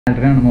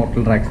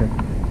Motel Dragster.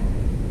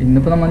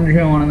 ഇന്നിപ്പോൾ നമ്മൾ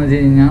വിഷയമാണെന്ന് വെച്ച്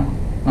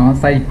കഴിഞ്ഞാൽ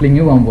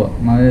സൈക്ലിങ് പോകാൻ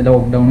പോവാം.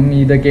 ലോക്ക്ഡൗണും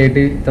ഇതൊക്കെ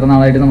ആയിട്ട് ഇത്ര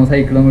നാളായിട്ട് നമ്മൾ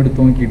സൈക്കിളൊന്നും എടുത്ത്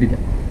നോക്കിയിട്ടില്ല.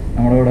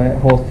 നമ്മളിവിടെ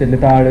ഹോസ്റ്റലിൽ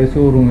താഴെ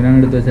ഷോറൂമിലാണ്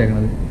എടുത്ത്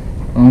വെച്ചേക്കുന്നത്.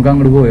 അപ്പോൾ നമുക്ക്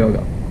അങ്ങോട്ട് പോയി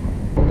നോക്കാം.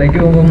 പുറത്തേക്ക്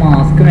പോകുമ്പോൾ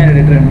മാസ്ക്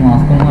നേരിട്ടിട്ടാണ്,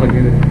 മാസ്ക് ഒന്നും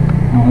ഇറക്കിയത്.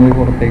 നമ്മൾ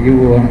പുറത്തേക്ക്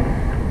പോവാണ്.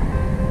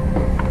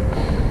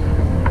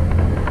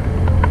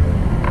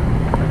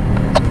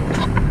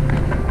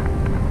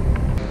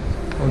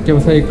 ഓക്കെ,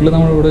 അപ്പോൾ സൈക്കിൾ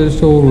നമ്മളിവിടെ ഒരു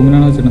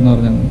ഷോറൂമിലാണ് വെച്ചിട്ടുണ്ടെന്ന്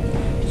പറഞ്ഞത്.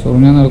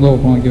 ഷോറൂം ഞാൻ നേരത്തെ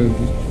ഓപ്പൺ ആക്കി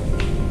നോക്കി.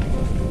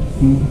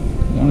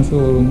 ഇതാണ്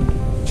ഷോറൂം.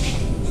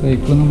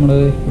 സൈക്കിൾ നമ്മുടെ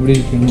ഇവിടെ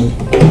ഇരിക്കുന്നത്.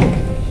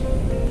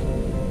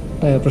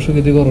 ടയർ പ്രഷർ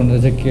ഇത് കുറവുണ്ട്,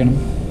 ചെക്ക് ചെയ്യണം.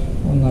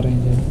 ഒന്ന്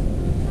അറേഞ്ച് ചെയ്യണം.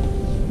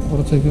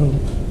 കുറച്ചൊക്കെ ഉള്ളു,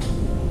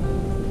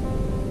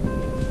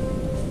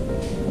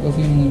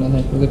 സീനൊന്നുമില്ല.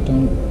 സൈക്കിൾ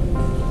തെറ്റാണ്,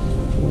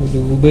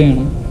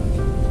 രൂപയാണ്.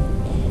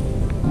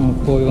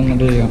 പോയി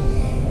വന്നിട്ട് ചെയ്യാം.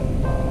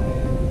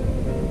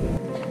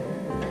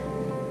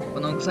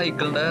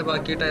 സൈക്കിളിൻ്റെ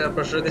ബാക്കി ടയർ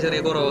പ്രഷറൊക്കെ ചെറിയ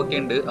കുറവൊക്കെ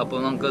ഉണ്ട്. അപ്പോൾ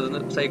നമുക്കത്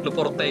സൈക്കിൾ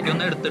പുറത്തേക്ക്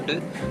ഒന്ന് എടുത്തിട്ട്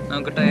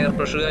നമുക്ക് ടയർ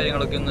പ്രഷർ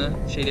കാര്യങ്ങളൊക്കെ ഒന്ന്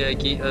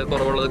ശരിയാക്കി, അത്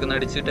കുറവുള്ളതൊക്കെ ഒന്ന്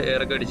അടിച്ച്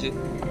ടയറൊക്കെ അടിച്ച്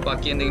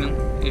ബാക്കി എന്തെങ്കിലും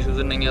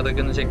ഇഷ്യൂസ് ഉണ്ടെങ്കിൽ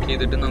അതൊക്കെ ഒന്ന് ചെക്ക്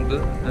ചെയ്തിട്ട് നമുക്ക്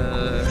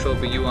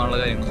ഷോപ്പിലേക്ക് പോകാനുള്ള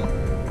കാര്യങ്ങൾ നോക്കാം.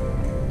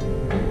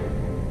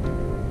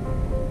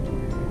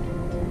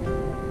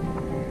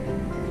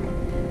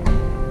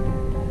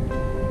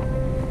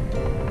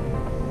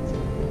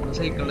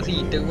 സൈക്കിളിൻ്റെ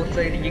സീറ്റൊക്കെ കുറച്ച്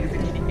സൈഡിലേക്ക്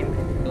തിരിയിരിക്കുന്നുണ്ട്.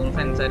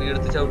 ഫെൻസാരിക്ക്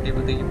എടുത്ത്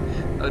ചവിട്ടിയപ്പോഴത്തേക്കും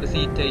ആ ഒരു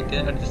സീറ്റായിട്ട്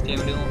അഡ്ജസ്റ്റ്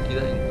ചെയ്യാൻ വേണ്ടി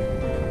നോക്കിയതായിരുന്നു.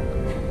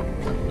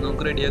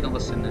 നമുക്ക് റെഡിയാക്കാം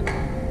ഫസ്റ്റ് തന്നെ.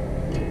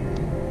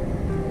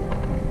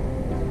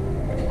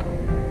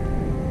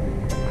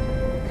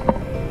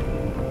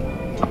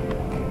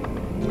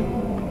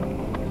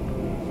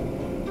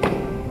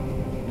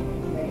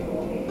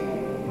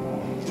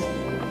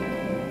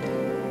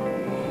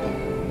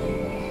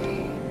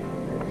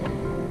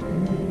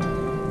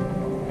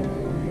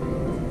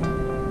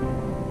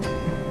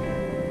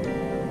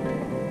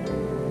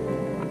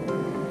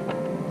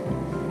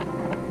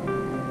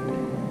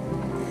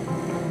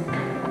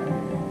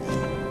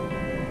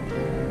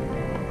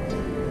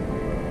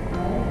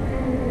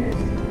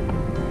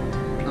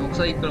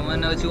 സൈക്കിൾ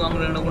തന്നെ വെച്ച്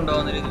അങ്ങനെയാണ്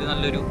കൊണ്ടുപോകുന്ന രീതിയിൽ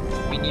നല്ലൊരു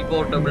മിനി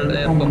പോർട്ടബിൾ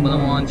എയർ പമ്പ്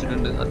നമ്മൾ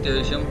വാങ്ങിച്ചിട്ടുണ്ട്.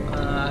 അത്യാവശ്യം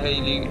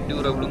ഹൈലി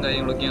ഡ്യൂറബിളും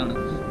കാര്യങ്ങളൊക്കെയാണ്.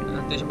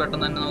 അത്യാവശ്യം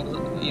പെട്ടെന്ന് തന്നെ നമുക്ക്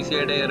ഈസി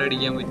ആയിട്ട് എയർ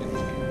അടിക്കാൻ പറ്റും.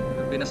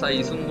 പിന്നെ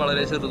സൈസും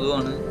വളരെ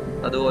ചെറുതുമാണ്.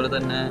 അതുപോലെ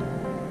തന്നെ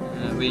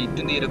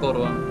വെയിറ്റും തീരെ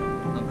കുറവാണ്.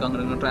 നമുക്ക്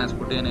അങ്ങനെ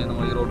ട്രാൻസ്പോർട്ട് ചെയ്യാനായി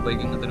നമ്മൾ ഈ റോഡ്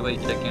ബൈക്ക് ഇങ്ങനത്തെ ഒരു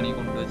ബൈക്കിലൊക്കെ ആണെങ്കിൽ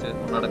കൊണ്ടുവച്ച്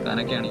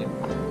നടക്കാനൊക്കെ ആണെങ്കിൽ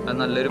അത്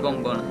നല്ലൊരു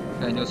പമ്പാണ്.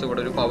 കഴിഞ്ഞ ദിവസം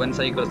ഇവിടെ ഒരു പവൻ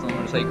സൈക്കിൾസ്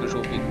നമ്മൾ സൈക്കിൾ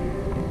ഷോപ്പിൽ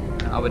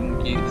അവൻ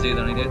ഇത്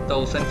ചെയ്താണ്. ഇത്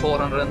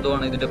 1400 എന്തോ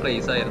ആണ് ഇതിൻ്റെ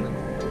പ്രൈസ് ആയിരുന്നത്.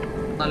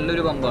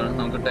 നല്ലൊരു പമ്പാണ്.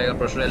 നമുക്ക് ടയർ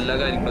പ്രഷർ എല്ലാ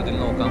കാര്യങ്ങളും ഇതിൽ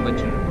നോക്കാൻ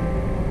പറ്റുന്നുണ്ട്.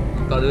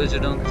 നമുക്ക് അത്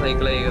വെച്ചിട്ട് നമുക്ക്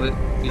സൈക്കിൾ എയർ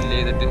ഫില്ല്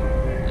ചെയ്തിട്ട്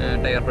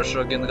ടയർ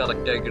പ്രഷറൊക്കെ ഒന്ന്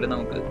കറക്റ്റ് ആക്കിയിട്ട്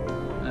നമുക്ക്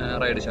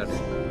റൈഡ് സ്റ്റാർട്ട്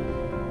ചെയ്യാം.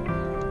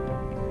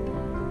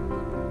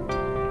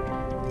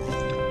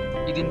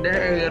 ഇതിൻ്റെ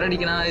എയർ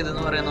അടിക്കുന്ന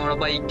ഇതെന്ന് പറയുന്നത് നമ്മുടെ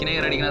ബൈക്കിന്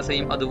എയർ അടിക്കുന്ന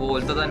സെയിം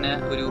അതുപോലത്തെ തന്നെ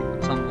ഒരു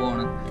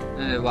സംഭവമാണ്.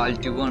 വാൽ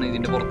ട്യൂബാണ്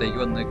ഇതിൻ്റെ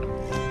പുറത്തേക്ക് വന്നേക്കും.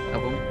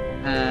 അപ്പം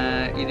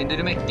ഇതിൻ്റെ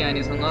ഒരു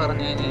മെക്കാനിസം എന്ന്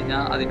പറഞ്ഞു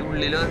കഴിഞ്ഞാൽ അതിൻ്റെ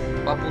ഉള്ളിൽ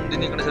ആ പുന്തി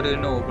നിൽക്കുന്ന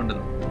ചെറിയൊരു നോബ്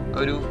ഉണ്ടല്ലോ,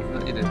 ഒരു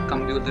ഇത്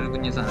കമ്പി പോലത്തെ ഒരു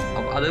കുഞ്ഞ സാധനം.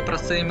 അപ്പോൾ അത്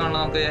പ്രസ് ചെയ്യുമ്പോൾ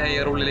നമുക്ക്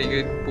എയർ ഉള്ളിലേക്ക്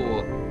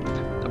പോവുക.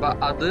 അപ്പോൾ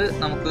അത്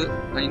നമുക്ക്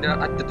അതിൻ്റെ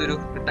അറ്റത്തൊരു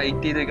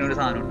ടൈറ്റ് ചെയ്ത് വെക്കുന്ന ഒരു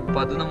സാധനമുണ്ട്.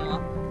 അപ്പോൾ അത് നമ്മൾ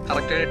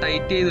കറക്റ്റായിട്ട്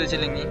ടൈറ്റ് ചെയ്ത്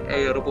വെച്ചില്ലെങ്കിൽ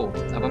എയർ പോകും.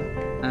 അപ്പം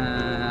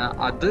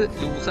അത്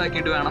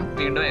ലൂസാക്കിയിട്ട് വേണം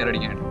വീണ്ടും എയർ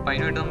അടിക്കാനായിട്ട്. അപ്പം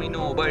അതിന് വേണ്ടി നമ്മൾ ഈ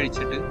നോബ്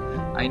അഴിച്ചിട്ട്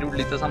അതിൻ്റെ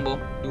ഉള്ളിലത്തെ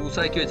സംഭവം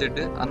ലൂസാക്കി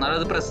വെച്ചിട്ട് എന്നാലും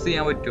അത് പ്രസ്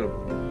ചെയ്യാൻ പറ്റുള്ളൂ.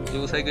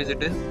 ലൂസാക്കി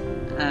വെച്ചിട്ട്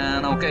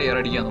നമുക്ക് എയർ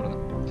അടിക്കാൻ തുടങ്ങും.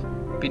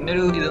 പിന്നെ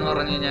ഒരു ഇതെന്ന്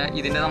പറഞ്ഞു കഴിഞ്ഞാൽ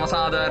ഇതിൻ്റെ നമ്മൾ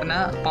സാധാരണ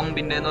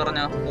പമ്പിൻ്റെ എന്ന്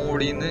പറഞ്ഞാൽ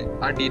മുകളിൽ നിന്ന്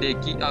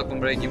അടിയിലേക്ക്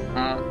ആക്കുമ്പോഴേക്കും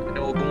ആ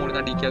നോബ് മുകളിൽ നിന്ന്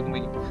അടിയിലേക്ക്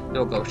ആക്കുമ്പോഴേക്കും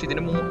ലോക്കാവും. പക്ഷെ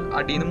ഇതിൻ്റെ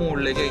അടിയിൽ നിന്ന്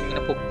മുകളിലേക്ക്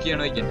ഇങ്ങനെ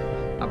പൊക്കിയാണ് വയ്ക്കുന്നത്.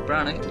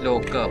 അപ്പോഴാണ്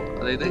ലോക്കാവും.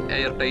 അതായത്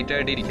എയർ ടൈറ്റ്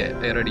ആയിട്ട് ഇരിക്കുക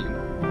എയർ അടിക്കും.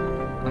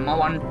 നമ്മൾ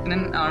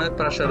 110 ആണ്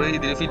പ്രഷർ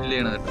ഇതിൽ ഫില്ല്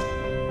ചെയ്യണത്.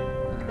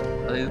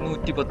 അതായത്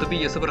 110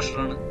 PS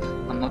പ്രഷറാണ്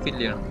നമ്മൾ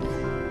ഫില്ല് ചെയ്യണം.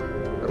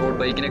 റോഡ്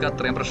ബൈക്കിനൊക്കെ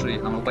അത്രയും പ്രഷർ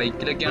ചെയ്യും. നമ്മൾ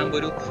ബൈക്കിലൊക്കെ ആകുമ്പോൾ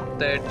ഒരു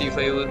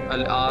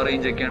 35 ആ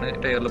റേഞ്ചൊക്കെയാണ്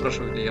ടയറിൽ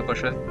പ്രഷർ ഫില്ല് ചെയ്യുക.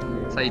 പക്ഷേ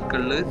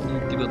സൈക്കിളിൽ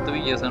 110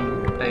 PS ആണ്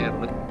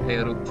ടയറിൽ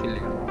എയർ ഫില്ല്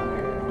ചെയ്യണം.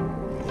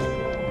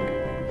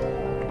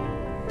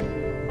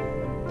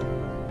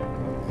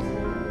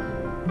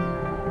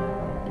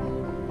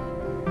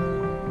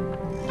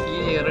 ഈ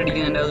എയർ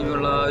അടിക്കുന്നതിൻ്റെ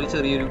അതുള്ള ആ ഒരു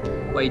ചെറിയൊരു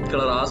വൈറ്റ്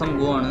കളർ ആ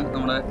സംഭവമാണ്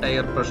നമ്മുടെ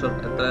ടയർ പ്രഷർ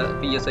എത്ര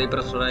PSI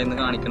പ്രഷറായെന്ന്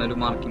കാണിക്കുന്ന ഒരു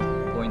മാർക്കിംഗ്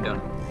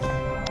പോയിന്റാണ്.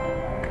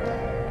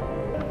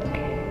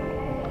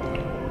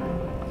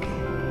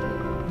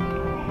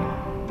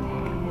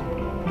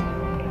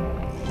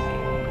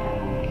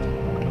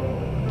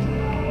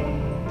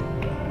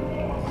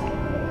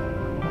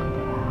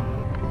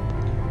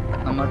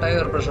 നമ്മൾ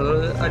ടയർ പ്രഷർ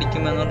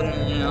അടിക്കുമ്പോൾ എന്ന് പറഞ്ഞു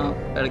കഴിഞ്ഞാൽ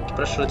ഇടയ്ക്ക്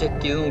പ്രഷർ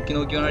ചെക്ക് ചെയ്ത് നോക്കി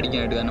വേണം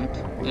അടിക്കാനായിട്ട്. കാരണം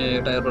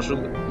ടയർ പ്രഷർ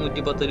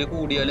 110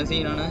 കൂടിയാലും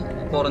സീനാണ്,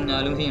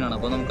 കുറഞ്ഞാലും സീനാണ്.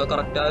 അപ്പോൾ നമുക്ക്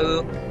കറക്റ്റ് ആ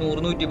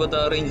 100-110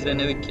 ആ റേഞ്ചിൽ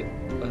തന്നെ വെക്കും.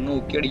 അപ്പം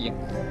നോക്കി അടിക്കാം.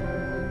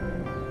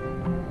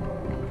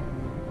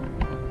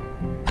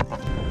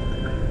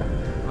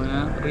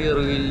 അങ്ങനെ റിയർ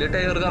വീലിൽ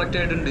ടയർ കറക്റ്റ്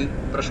ആയിട്ടുണ്ട്,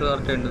 പ്രഷർ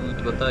കറക്റ്റ് ആയിട്ടുണ്ട്,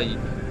 110 ആയി.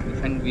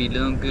 ഫ്രണ്ട് വീലിൽ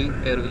നമുക്ക്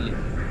എയർ വീല്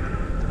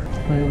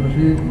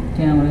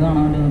ക്യാമറ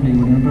കാണാൻ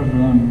പറ്റുന്നില്ല. ഇവിടെ പ്രഷർ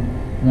കാണുന്നു.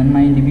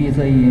 90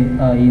 PSI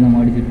ആയി നമ്മൾ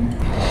അടിച്ചിട്ട്.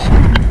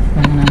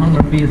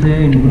 പീസ്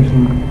ഉണ്ട്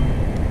പ്രശ്നം.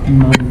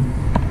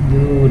 ഇത്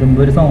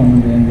ഊരുമ്പോൾ ഒരു സൗണ്ട്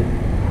ഉണ്ട് എൻ്റെ.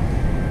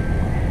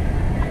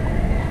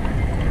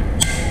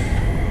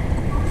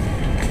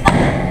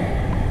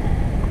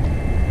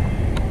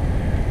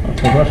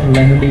 അത്ര പ്രശ്നമുള്ള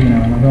എൻ്റെ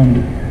ഡീനാണ്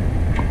സൗണ്ട്.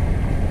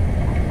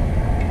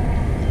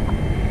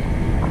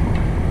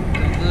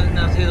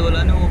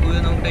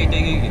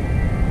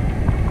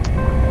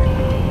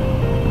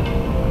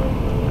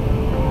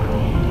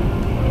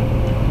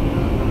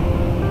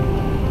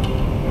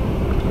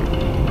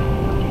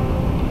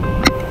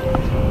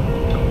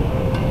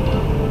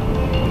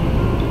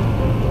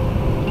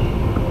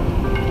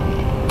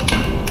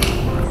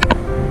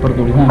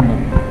 പുറത്തുകൂടി സാധനം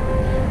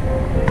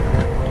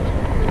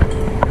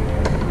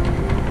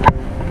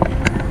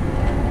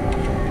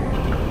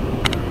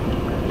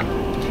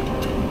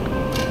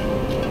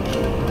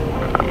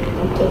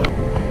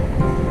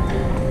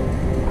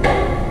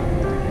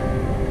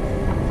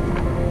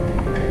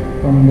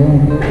പണ്ട്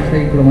നമുക്ക്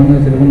സൈക്കിൾ മണ്ണ്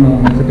വെച്ചിട്ട്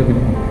കൊണ്ടുപോകാൻ സെറ്റപ്പിൽ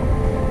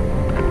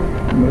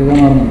നമ്മളിത്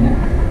മാറുന്നു തന്നെ.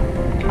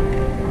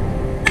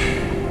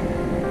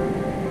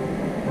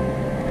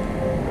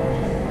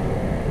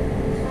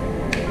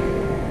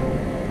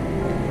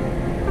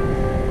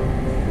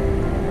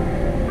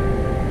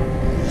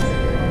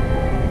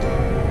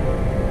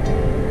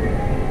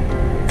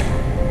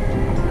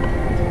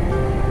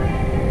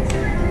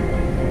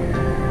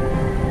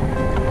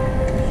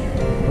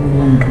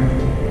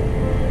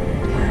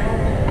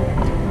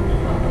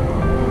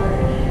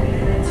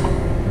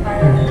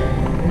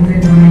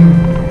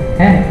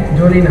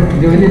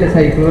 ജോലിയില്ല,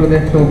 സൈക്കിൾ വെറുതെ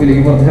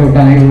ഷോപ്പിലേക്ക് പുറത്ത്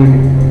ചവിട്ടാനായി പോയിട്ട്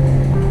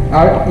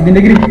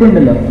ഇതിന്റെ ഗ്രിപ്പ്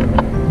ഉണ്ടല്ലോ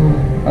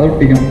അത്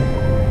ഒട്ടിക്കണം.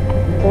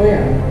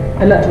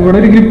 അല്ല, ഇവിടെ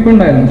ഒരു ഗ്രിപ്പ്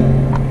ഉണ്ടായിരുന്നു,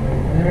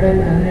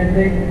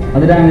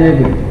 അത് ഡാമേജ്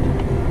ആയിട്ട്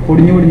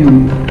പൊടിഞ്ഞു പൊടിഞ്ഞു.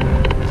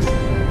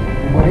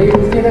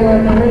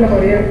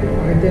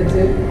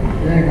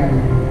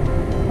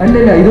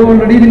 അല്ലല്ല, ഇത്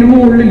ഓൾറെഡി ഇതിന്റെ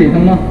മുകളിലില്ലേ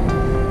നമ്മ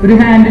ഒരു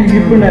ഹാൻഡിൽ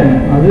ഗ്രിപ്പ് ഉണ്ടായിരുന്നു,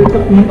 അത്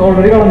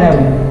ഓൾറെഡി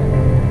കളഞ്ഞായിരുന്നു,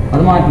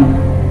 അത് മാറ്റണം.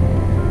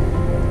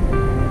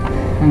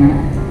 അങ്ങനെ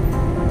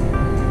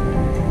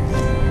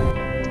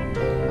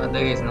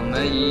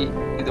നമ്മൾ ഈ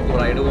ഇത്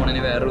റൈഡ്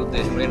പോകണതിന് വേറൊരു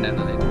ഉദ്ദേശം കൂടി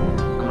ഉണ്ടായിരുന്നത്.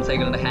 നമ്മുടെ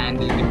സൈക്കിളിന്റെ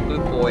ഹാൻഡിൽ ഗ്രിപ്പ്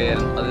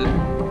പോയായിരുന്നു, അത്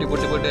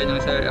പൊട്ടി കഴിഞ്ഞാൽ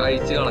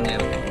അഴിച്ച്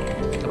കളഞ്ഞായിരുന്നു.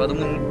 അപ്പോൾ അത്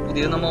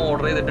പുതിയത് നമ്മൾ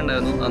ഓർഡർ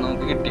ചെയ്തിട്ടുണ്ടായിരുന്നു, അത്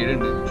നമുക്ക്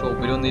കിട്ടിയിട്ടുണ്ട്,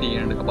 ഷോപ്പിൽ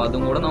വന്നിരിക്കുന്നുണ്ട്. അപ്പോൾ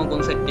അതും കൂടെ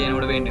നമുക്കൊന്ന് സെറ്റ് ചെയ്യാൻ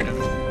കൂടെ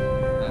വേണ്ടിയിട്ടുണ്ട്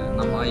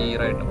നമ്മൾ ഈ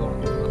റൈഡിന് പോകണം.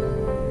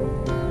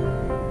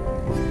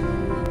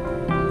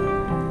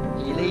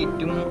 ഈ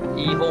ലൈറ്റും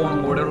ഈ ഹോണും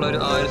കൂടെ ഉള്ള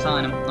ആ ഒരു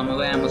സാധനം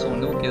നമ്മൾ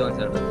ആമസോണിൽ ബുക്ക് ചെയ്ത്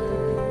വെച്ചിട്ടുണ്ട്.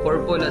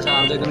 കുഴപ്പമില്ല,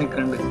 ചാർജൊക്കെ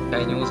നിൽക്കുന്നുണ്ട്.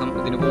 കഴിഞ്ഞ ദിവസം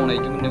ഇതിന്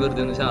പോണേക്ക് മുന്നേ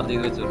വെറുതെ ഒന്ന് ചാർജ്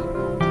ചെയ്ത് വെച്ചോളൂ.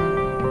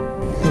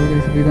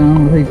 ഇതാണ്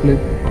നമ്മുടെ സൈക്കിള്.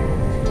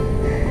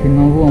 പിന്നെ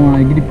നമുക്ക്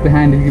പോകാം, ഗ്രിപ്പ്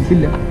ഹാൻഡിൽ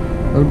ഗ്രിപ്പില്ല,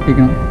 അത്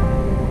ഒട്ടിക്കണം.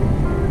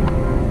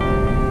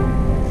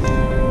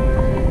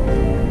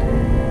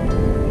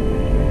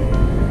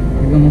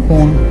 ഇത് നമ്മൾ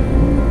ഫോൺ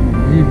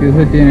GPS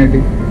സെറ്റ്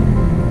ചെയ്യാനായിട്ട്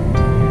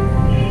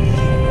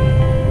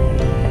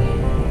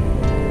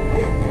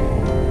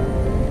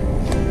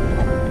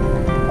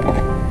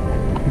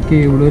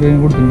കേബിൾ വരെ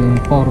കൊടുത്തിട്ടുണ്ട്.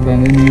 പവർ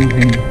ബാങ്ക് യൂസ്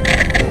ചെയ്യുന്നത്.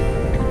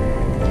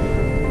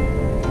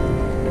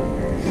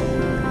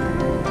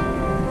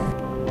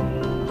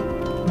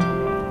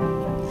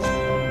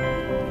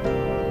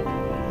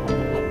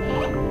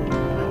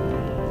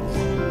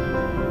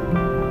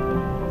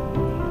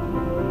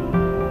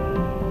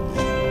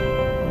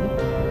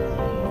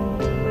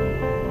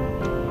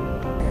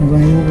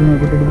 നമുക്കാണെങ്കിൽ ഗൂഗിൾ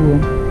മാപ്പ് ഇട്ടിട്ട്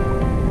പോവാം.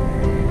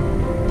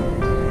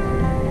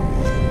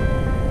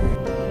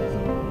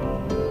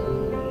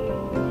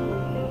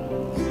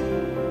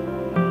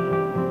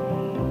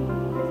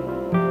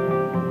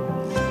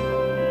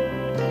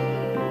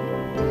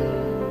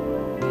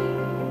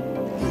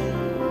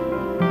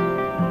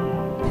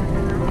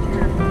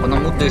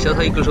 ഉദ്ദേശിച്ച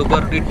സൈക്കിൾ ഷോപ്പ്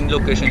പറഞ്ഞിട്ട്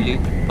ലൊക്കേഷനിൽ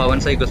പവൻ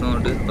സൈക്കിൾസ്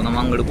എന്നുണ്ട്. അപ്പോൾ നമ്മൾ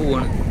അങ്ങോട്ട്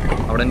പോവാണ്.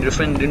 അവിടെ എൻ്റെ ഒരു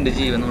ഫ്രണ്ട് ഉണ്ട്,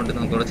 ജീവൻ എന്നുണ്ട്.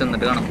 നമുക്ക് അവിടെ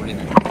ചെന്നിട്ട് കാണാൻ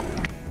പുള്ളിന്.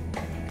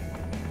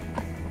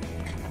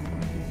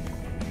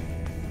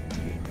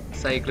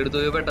 സൈക്കിൾ എടുത്ത്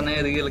പോയി പെട്ടെന്ന്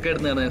ഏത് ഗിയറിലൊക്കെ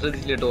എടുത്തിരുന്നത്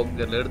ശ്രദ്ധിച്ചില്ല. ടോപ്പ്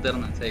ഗിയറിൽ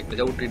എടുത്തിരുന്ന സൈക്കിൾ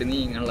ചവിട്ടിയിട്ട്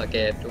നീങ്ങാനുള്ള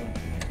കയറ്റവും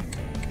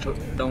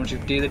ഡൗൺ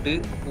ഷിഫ്റ്റ് ചെയ്തിട്ട്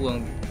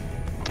പോവാൻ.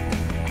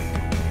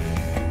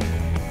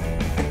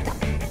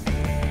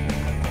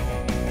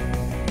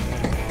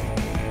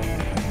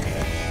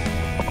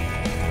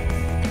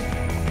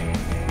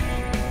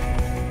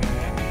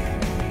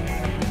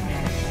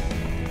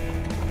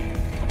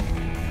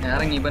 ഞാൻ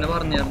ഇറങ്ങിയപ്പോൾ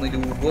പറഞ്ഞായിരുന്നു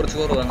ലൂപ്പ് കുറച്ച്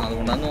കുറവാണ്,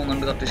 അതുകൊണ്ടാണ്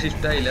തോന്നുന്നുണ്ട് കറക്റ്റ്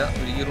ഷിഫ്റ്റ് ആയില്ല.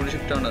 ഒരു ഗിയറോട്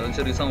ഷിഫ്റ്റ് ആണ്, അത്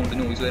ചെറിയ സൗണ്ട്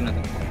നോയ്സ്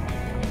വരുന്നത്.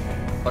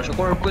 പക്ഷെ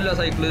കുഴപ്പമില്ല,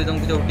 സൈക്കിൾ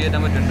നമുക്ക് ചവിട്ടി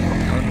കയറ്റാൻ പറ്റുന്നുണ്ട്.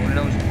 ഞാൻ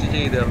ഡൗൺ ഷിഫ്റ്റ്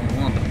ചെയ്തായിരുന്നു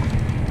മാത്രം.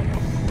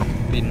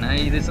 പിന്നെ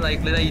ഇത്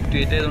സൈക്കിൾ ലൈറ്റ്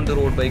വെയിറ്റ് ആയതുകൊണ്ട്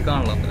റോഡ് ബൈക്ക്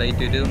ആണല്ലോ,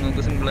 ലൈറ്റ് വെയിറ്റ് ചെയ്ത്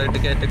നമുക്ക് സിമ്പിളായിട്ട്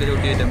കയറ്റൊക്കെ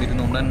ചവിട്ടി കയറ്റാൻ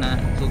പറ്റുന്നതുകൊണ്ട് തന്നെ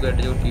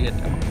സുഖമായിട്ട് ചവിട്ടി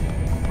കയറ്റാം.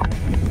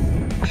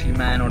 പക്ഷേ ഈ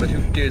മാനോടെ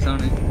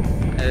ഷിഫ്റ്റേഴ്സാണ്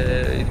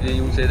ഇതിൽ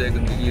യൂസ്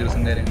ചെയ്തേക്കുന്നത്,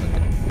 ഗിയർസും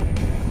കാര്യങ്ങളൊക്കെ.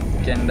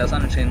 കെൻഡ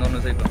സൺഷൈൻ എന്ന്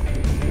പറഞ്ഞ സൈക്കിളാണ്.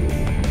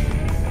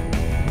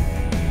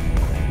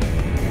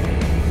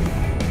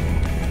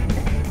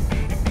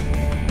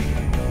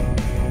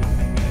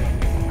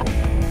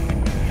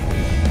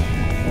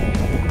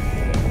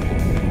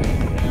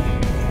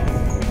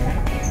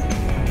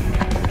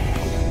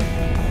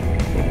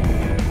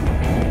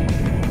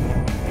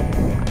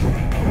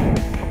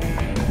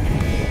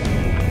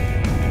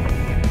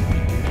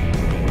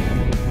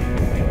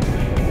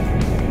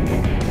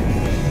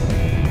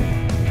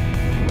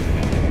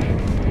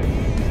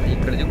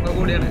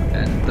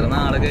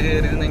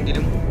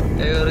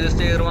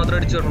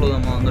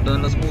 എന്നിട്ട്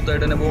നല്ല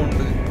സ്മൂത്തായിട്ട് തന്നെ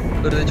പോകുന്നുണ്ട്.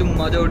 വെറുതെ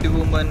ചുമ്മാ ചവിട്ടി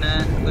പോകുമ്പോൾ തന്നെ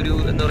ഒരു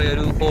എന്താ പറയുക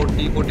ഒരു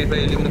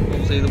 40-45 ഇങ്ങനെ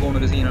ക്രൂസ് ചെയ്ത് പോകുന്ന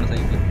ഒരു സീനാണ്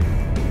സൈക്കിൾ.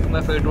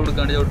 എഫേർട്ട്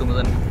കൊടുക്കാണ്ട് ചവിട്ടുമ്പോൾ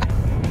തന്നെ.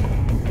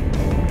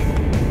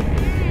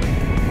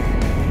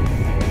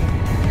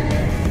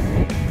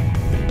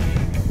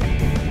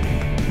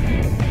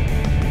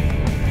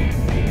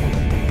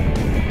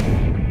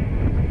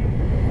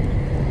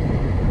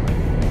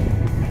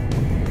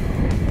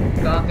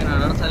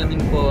 കാക്കനാടാണ് സ്ഥലം.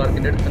 ഇൻഫോ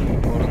പാർക്കിൻ്റെ അടുത്താണ്.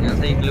 ഞാൻ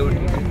സൈക്കിൾ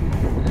ഓടിക്കുന്നത്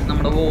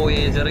നമ്മുടെ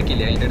വോയേജറൊക്കെ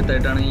ഇല്ലേ അതിൻ്റെ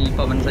അടുത്തായിട്ടാണ് ഈ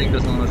പവൻ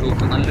സൈക്കിൾസ് എന്ന് പറഞ്ഞ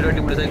ഷോപ്പ്. നല്ലൊരു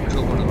അടിപൊളി സൈക്കിൾ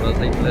ഷോപ്പാണ് ഇവിടെ.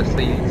 സൈക്കിൾ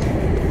സെയിൽസ്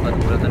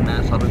അതുപോലെ തന്നെ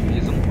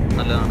സർവീസും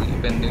നല്ലതാണ്.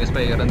 ഇപ്പം എന്തെങ്കിലും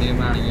സ്പെയർ എന്തെങ്കിലും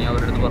വേണമെങ്കിൽ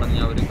അവരുടെ അടുത്ത്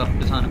പറഞ്ഞാൽ അവർ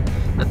കറക്റ്റ് സാധനം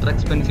എത്ര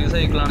എക്സ്പെൻസീവ്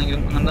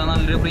സൈക്കിളാണെങ്കിലും അങ്ങനത്തെ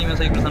നല്ലൊരു പ്രീമിയം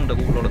സൈക്കിൾസ് ഉണ്ട്.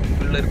 കൂടുതലുള്ള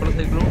പിള്ളേർക്കുള്ള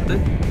സൈക്കിളും ഉണ്ട്,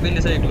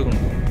 വലിയ സൈക്കിളും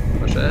ഉണ്ട്.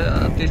 പക്ഷേ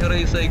അത്യാവശ്യം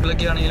റേസ്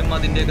സൈക്കിളൊക്കെ ആണെങ്കിലും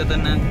അതിൻ്റെയൊക്കെ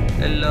തന്നെ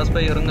എല്ലാ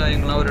സ്പെയറും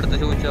കാര്യങ്ങളും അവരുടെ അടുത്ത്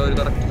ചോദിച്ചാൽ അവർ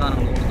കറക്റ്റ്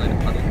സാധനങ്ങൾ കൊണ്ടുവരും.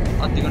 അത്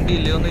അധികം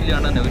ഡിലേ ഒന്നും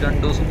ഇല്ലാണ്ട് തന്നെ ഒരു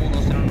 2 ദിവസം 3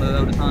 ദിവസത്തിനുണ്ട്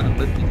അവർ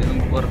സാധനങ്ങൾ എത്തിച്ച്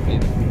നമുക്ക് വർക്ക്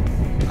ചെയ്ത്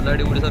നല്ല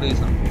അടിപൊളി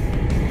സർവീസാണ്.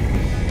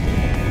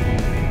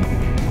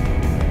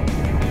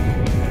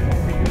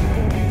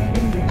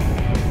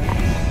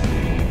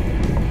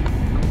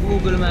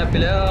 ഗൂഗിൾ മാപ്പ്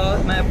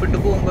ഇട്ട്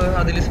പോകുമ്പോൾ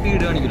അതിൽ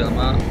സ്പീഡ് കാണിക്കില്ല.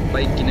 നമ്മൾ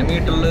ബൈക്കിൻ്റെ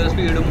മീറ്ററിൽ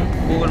സ്പീഡും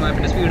ഗൂഗിൾ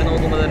മാപ്പിൻ്റെ സ്പീഡ്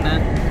നോക്കുമ്പോൾ തന്നെ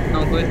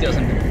നമുക്ക്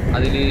വ്യത്യാസമുണ്ട്.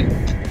 അതിൽ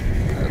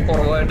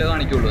കുറവായിട്ട്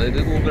കാണിക്കുള്ളൂ. അതായത്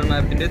ഗൂഗിൾ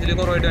മാപ്പിൻ്റെ ഇതിൽ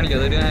കുറവായിട്ട് കാണിക്കുക,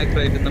 അതൊരു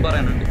ആക്യുറേറ്റ് എന്ന്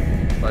പറയുന്നുണ്ട്.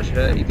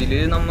 പക്ഷേ ഇതിൽ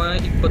നമ്മൾ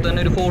ഇപ്പം തന്നെ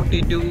ഒരു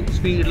 42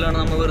 സ്പീഡിലാണ്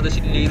നമ്മൾ വെറുതെ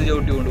ചില്ല് ചെയ്ത്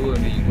ചവിട്ടി കൊണ്ട്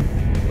പോയിരിക്കുന്നത്.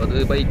 അപ്പോൾ അത്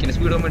ബൈക്കിന്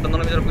സ്പീഡ് കിട്ടുമെന്ന്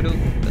പറയുമ്പോൾ ചിലപ്പോൾ ഒരു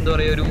എന്താ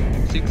പറയുക ഒരു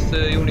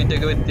 6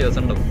 യൂണിറ്റൊക്കെ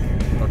വ്യത്യാസം ഉണ്ടാവും.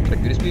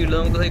 അത്രയ്ക്ക് ഒരു സ്പീഡിൽ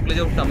നമുക്ക് സൈക്കിൾ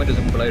ചവിട്ടാൻ പറ്റും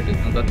സിമ്പിളായിട്ട്.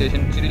 നമുക്ക്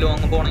അത്യാവശ്യം ഇച്ചിരി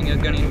ലോങ്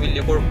പോകണമെങ്കിലൊക്കെ ആണെങ്കിൽ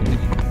വലിയ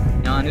കുഴപ്പമൊന്നുമില്ല.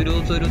 ഞാനൊരു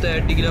ദിവസം ഒരു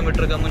 30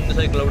 കിലോമീറ്ററൊക്കെ മുന്നേ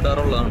സൈക്കിൾ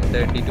വിടാറുള്ളതാണ്.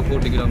 30 to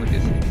 40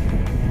 kilometres.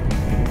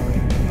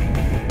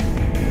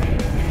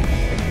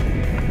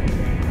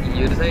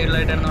 ഈ ഒരു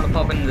സൈഡിലായിട്ടാണ് നമ്മുടെ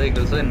പവൻ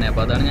സൈക്കിൾസ് തന്നെ.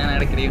 അപ്പോൾ അതാണ് ഞാൻ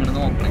ഇടയ്ക്കിടെ ഇങ്ങനെ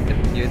നോക്കണം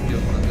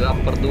നമുക്ക്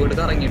അപ്പുറത്ത് പോയിട്ട്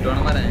കറങ്ങിയിട്ട്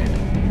വേണം വരാനായിട്ട്.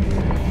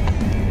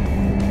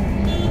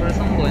 ഒരു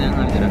സംഭവം ഞാൻ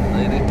കാണിച്ചിട്ടുണ്ട്.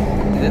 അതായത്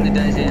ഇത്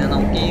എന്നിട്ടാന്ന് വെച്ച് കഴിഞ്ഞാൽ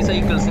നമുക്ക് ഈ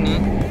സൈക്കിൾസിന്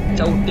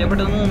ചവിട്ടിയാൽ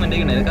പെട്ടെന്ന് മൂവ്മെൻറ്റ്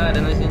ചെയ്യണത്. കാര്യം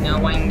എന്ന് വെച്ച് കഴിഞ്ഞാൽ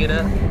ഭയങ്കര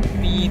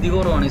വീതി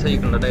കുറവാണ് ഈ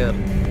സൈക്കിളിൻ്റെ ടയർ.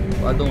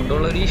 അപ്പോൾ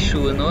അതുകൊണ്ടുള്ളൊരു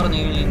ഇഷ്യൂ എന്ന് പറഞ്ഞു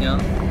കഴിഞ്ഞാൽ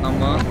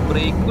നമ്മൾ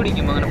ബ്രേക്ക്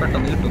പിടിക്കുമ്പോൾ അങ്ങനെ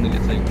പെട്ടെന്ന് കിട്ടുന്നില്ല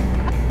സൈക്കിൾ.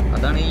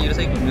 അതാണ് ഈ ഒരു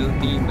സൈക്കിളിൻ്റെ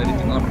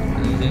ഡീമെറിറ്റ് എന്ന് പറഞ്ഞത്.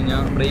 എന്ന് വെച്ച്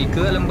കഴിഞ്ഞാൽ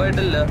ബ്രേക്ക്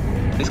അലമ്പായിട്ടല്ല,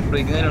 ഡിസ്ക്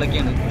ബ്രേക്ക്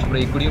കാര്യങ്ങളൊക്കെയാണ്. പക്ഷെ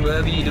ബ്രേക്ക്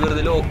പിടിക്കുമ്പോൾ വീല്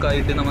വെറുതെ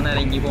ലോക്കായിട്ട് നമ്മൾ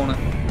നിരങ്ങി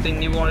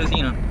തെന്നി പോണ ഒരു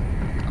സീനാണ്.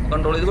 നമ്മൾ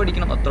കൺട്രോൾ ചെയ്ത്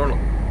പഠിക്കണം, അത്രേ ഉള്ളൂ.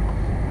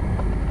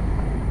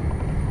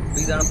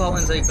 ഇതാണ്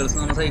പവൻ സൈക്കിൾസ്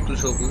എന്ന് പറഞ്ഞ സൈക്കിൾ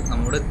ഷോപ്പ്.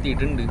 നമ്മളിവിടെ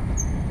എത്തിയിട്ടുണ്ട്.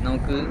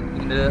 നമുക്ക്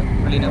ഇതിൻ്റെ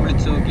പുള്ളിനെ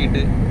വിളിച്ച്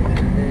നോക്കിയിട്ട്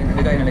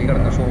ഇതിൻ്റെ കാര്യങ്ങളിലേക്ക്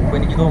കിടക്കാം. ഷോപ്പ്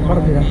എനിക്ക്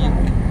തോന്നുന്നു ഈ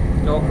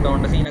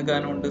ലോക്ക്ഡൗണിൻ്റെ സീനൊക്കെ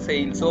ആയതുകൊണ്ട്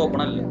സെയിൽസ് ഓപ്പൺ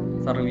അല്ല,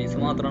 സർവീസ്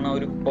മാത്രമാണ്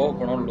അവർ ഇപ്പോൾ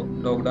ഓപ്പൺ ഉള്ളൂ.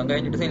 ലോക്ക്ഡൗൺ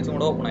കഴിഞ്ഞിട്ട് സെയിൽസും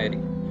കൂടെ ഓപ്പൺ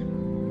ആയിരിക്കും.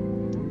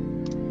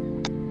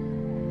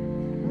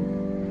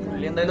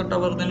 പുള്ളി എന്തായാലും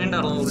ടവർ തന്നെ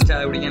ഉണ്ടായിരുന്നു.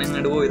 ചായ പിടിക്കാൻ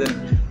അങ്ങോട്ട് പോയതാണ്.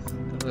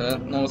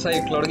 നമ്മൾ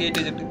സൈക്കിളോട് കയറ്റി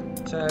വെച്ചിട്ട്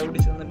ചായ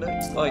പിടിച്ച് തന്നിട്ട്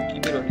ബാക്കി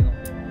പരിപാടി നോക്കാം.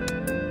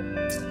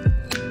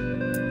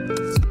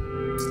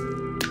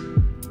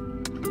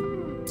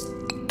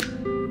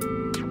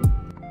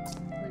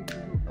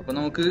 അപ്പോൾ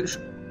നമുക്ക്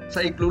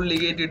സൈക്കിൾ ഉള്ളിൽ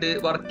കയറ്റിയിട്ട്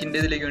വർക്കിൻ്റെ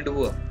ഇതിലേക്ക് വേണ്ടി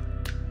പോവാം.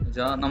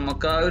 എന്നുവെച്ചാൽ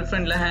നമുക്ക് ആ ഒരു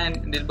ഫ്രണ്ടിലെ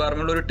ഹാൻഡിൽ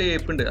ബാർമുള്ള ഒരു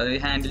ടേപ്പ് ഉണ്ട്, അത്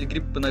ഹാൻഡിൽ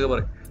ഗ്രിപ്പ് എന്നൊക്കെ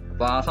പറയും.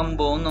 അപ്പോൾ ആ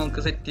സംഭവം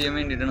നമുക്ക് സെറ്റ് ചെയ്യാൻ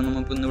വേണ്ടിയിട്ടാണ്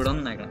നമുക്ക് ഇന്ന് ഇവിടെ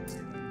വന്നേക്കണം.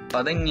 അപ്പോൾ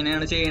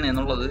അതെങ്ങനെയാണ്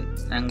ചെയ്യണമെന്നുള്ളത്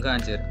ഞാൻ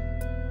കാണിച്ചു തരാം.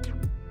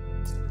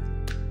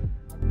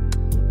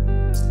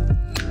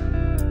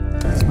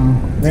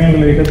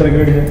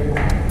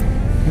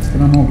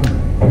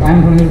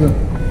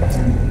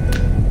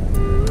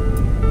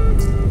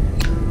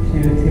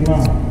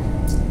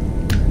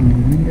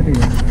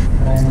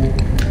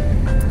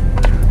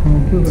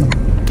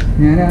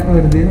 ഞാൻ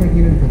വെറുതെ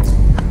നോക്കിയെടുത്തു.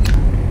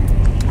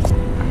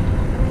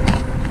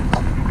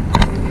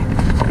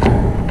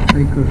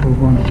 സൈക്കിൾ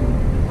ഷോപ്പാണ്.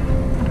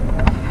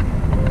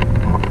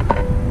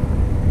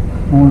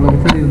 മുകളിലൊക്കെ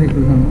ചെറിയ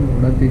സൈക്കിൾസാണ്.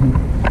 ഇവിടെ അത്യാവശ്യം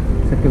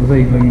സെറ്റപ്പ്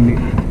സൈക്കിളൊക്കെ ഉണ്ട്.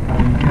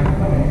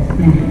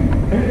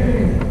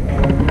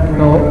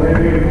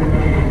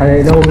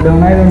 അതായത്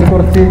ലോക്ക്ഡൗൺ ആയതുകൊണ്ട്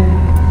കുറച്ച്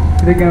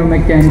ഇതൊക്കെ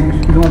മെക്കാനിക്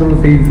ഇത് മാത്രമുള്ള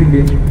സെയിൽസ് ഇല്ല.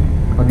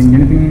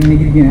 അതിങ്ങനെ പിന്നെ ഇങ്ങനെ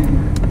ഇരിക്കുന്നത്.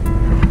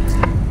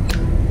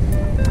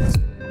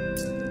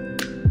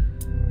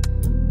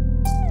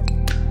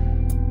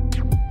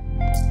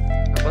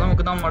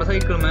 നമ്മുടെ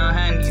സൈക്കിളിന്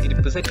ഹാൻഡിൽ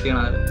ഗ്രിപ്പ് സെറ്റ്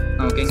ചെയ്യണമല്ലോ,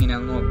 നമുക്ക്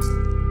എങ്ങനെയാണെന്ന് നോക്കാം.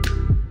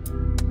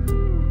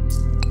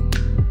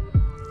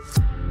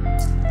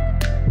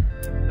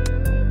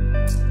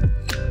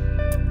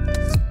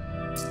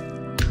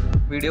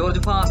 വീഡിയോ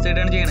കുറച്ച് ഫാസ്റ്റ്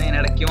ആയിട്ടാണ് ചെയ്യണത്. അതിന്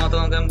ഇടയ്ക്ക് മാത്രം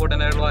നമുക്ക്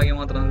ഇമ്പോർട്ടൻ്റ് ആയിട്ടുള്ള ഭാഗ്യം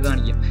മാത്രം നമുക്ക്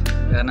കാണിക്കാം.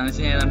 കാരണം എന്ന്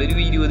വെച്ച് കഴിഞ്ഞാൽ ഒരു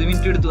 20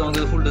 മിനിറ്റ് എടുത്തു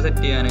നമുക്ക് ഫുള്ള്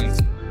സെറ്റ്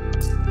ചെയ്യാനായിട്ട്.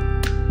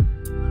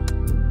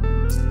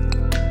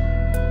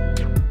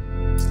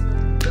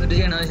 എന്നിട്ട്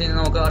ചെയ്യണമെന്ന് വെച്ച് കഴിഞ്ഞാൽ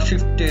നമുക്ക് ആ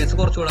ഷിഫ്റ്റേഴ്സ്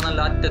കുറച്ചുകൂടെ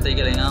നല്ല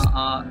അറ്റത്തേക്ക് അല്ലെങ്കിൽ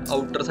ആ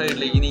ഔട്ടർ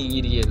സൈഡിലേക്ക്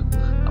നീങ്ങിയിരിക്കുകയായിരുന്നു.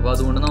 അപ്പോൾ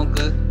അതുകൊണ്ട്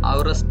നമുക്ക് ആ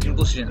ഒരു റെസ്റ്റിംഗ്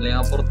പൊസിഷൻ അല്ലെങ്കിൽ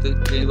ആ പുറത്ത്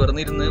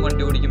വെറുതെ ഇരുന്ന്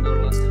വണ്ടി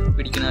ഓടിക്കുമ്പോഴുള്ള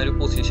പിടിക്കുന്ന ആ ഒരു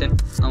പൊസിഷൻ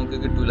നമുക്ക്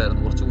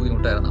കിട്ടൂലായിരുന്നു, കുറച്ച്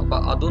ബുദ്ധിമുട്ടായിരുന്നു. അപ്പോൾ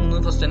അതൊന്ന്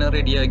ഫസ്റ്റ് തന്നെ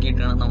റെഡി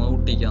ആക്കിയിട്ടാണ് നമ്മൾ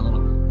ഒട്ടിക്കുക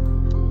എന്നുള്ളത്.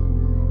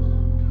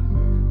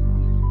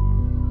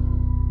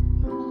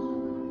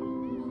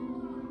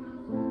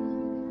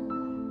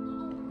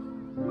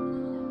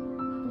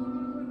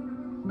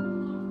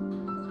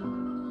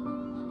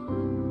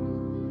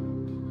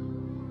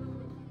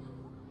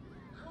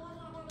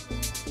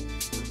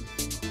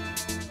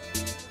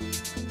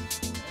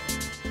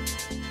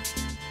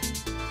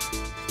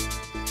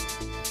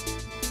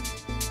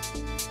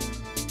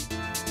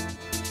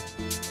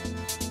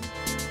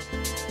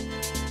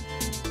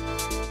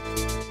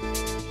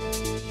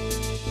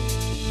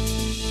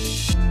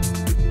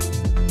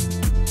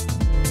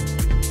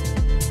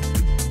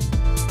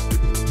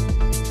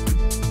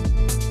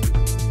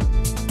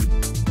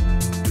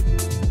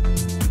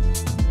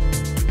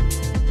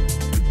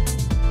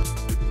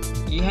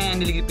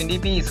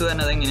 പീസ്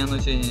വരുന്നത് എങ്ങനെയാണെന്ന്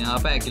വെച്ച് കഴിഞ്ഞാൽ ആ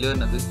പാക്കിൽ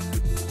വരുന്നത്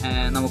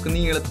നമുക്ക്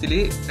നീളത്തിൽ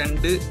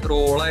 2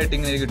 റോളായിട്ട്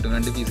ഇങ്ങനെ കിട്ടും,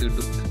 2 പീസ്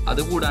കിട്ടും.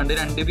 അത് കൂടാണ്ട്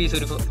 2 പീസ്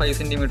ഒരു 5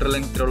 സെൻറ്റിമീറ്റർ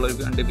ലെങ്ത്തിലുള്ള ഒരു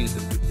 2 പീസ്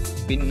കിട്ടും.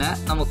 പിന്നെ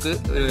നമുക്ക്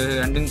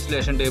 2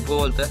 ഇൻസുലേഷൻ ടേപ്പ്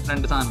പോലത്തെ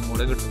 2 സാധനം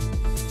കൂടെ കിട്ടും.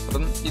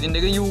 അപ്പം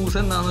ഇതിൻ്റെയൊക്കെ യൂസ്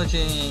എന്താണെന്ന് വെച്ച്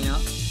കഴിഞ്ഞാൽ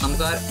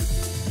നമുക്ക്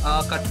ആ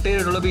കട്ട്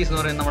ചെയ്തിട്ടുള്ള പീസ്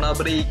എന്ന് പറയുന്നത് നമ്മുടെ ആ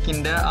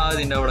ബ്രേക്കിൻ്റെ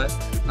ഇതിൻ്റെ അവിടെ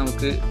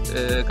നമുക്ക്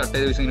കട്ട്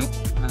ചെയ്ത പീസ് ഇങ്ങനെ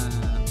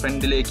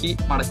ഫ്രണ്ടിലേക്ക്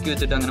മടക്കി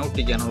വെച്ചിട്ട് അങ്ങനെ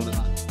ഒട്ടിക്കാനുള്ളൊരു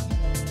സാധനം.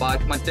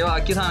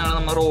 ബാക്കി സാധനങ്ങൾ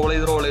നമ്മൾ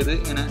റോൾ ചെയ്ത്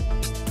ഇങ്ങനെ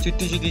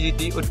ചുറ്റി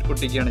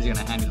ഒട്ടിക്കുകയാണ്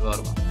ചെയ്യണത് ഹാൻഡിൽ ബാർ.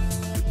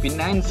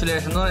 പിന്നെ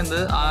ഇൻസുലേഷൻ എന്ന്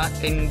പറയുന്നത് ആ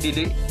എൻഡിൽ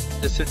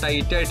ജസ്റ്റ്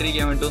ടൈറ്റ്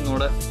ആയിട്ടിരിക്കാൻ വേണ്ടി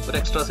ഒന്നുകൂടെ ഒരു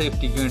എക്സ്ട്രാ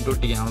സേഫ്റ്റിക്ക് വേണ്ടി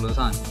ഒട്ടിക്കാനുള്ളൊരു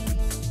സാധനം.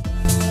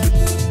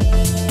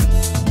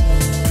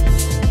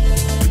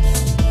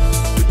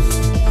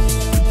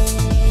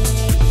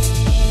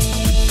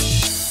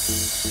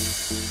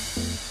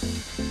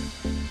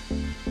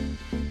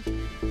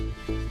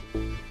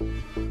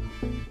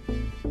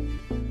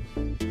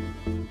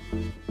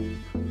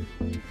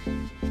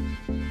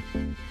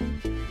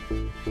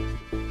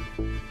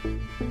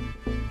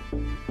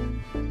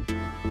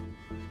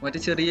 മറ്റേ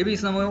ചെറിയ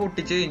പീസ് നമ്മൾ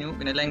ഒട്ടിച്ച് കഴിഞ്ഞു.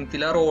 പിന്നെ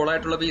ലെങ്ത്തിൽ ആ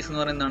റോളായിട്ടുള്ള പീസ് എന്ന്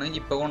പറയുന്നതാണ്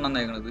ഇപ്പോൾ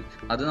കൊണ്ടുവന്നേക്കുന്നത്.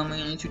 അത് നമ്മൾ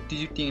ഇങ്ങനെ ചുറ്റി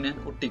ഇങ്ങനെ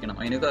ഒട്ടിക്കണം.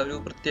 അതിനൊക്കെ ഒരു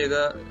പ്രത്യേക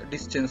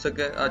ഡിസ്റ്റൻസ്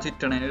ഒക്കെ ആ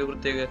ചുറ്റണതിന് ഒരു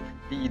പ്രത്യേക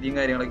രീതിയും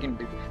കാര്യങ്ങളൊക്കെ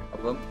ഉണ്ട്.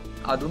 അപ്പം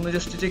അതൊന്ന്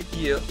ജസ്റ്റ് ചെക്ക്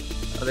ചെയ്യുക.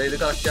 അതായത്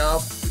കറക്റ്റ് ആ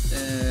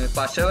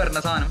പശ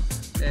വരുന്ന സാധനം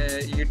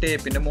ഈ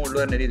ടേപ്പിൻ്റെ മുകളിൽ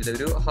വരുന്ന രീതിയിൽ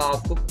ഒരു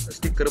ഹാഫ്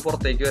സ്റ്റിക്കർ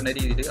പുറത്തേക്ക് വരുന്ന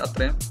രീതിയിൽ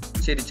അത്രയും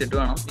ശരിച്ചിട്ട്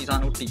വേണം ഈ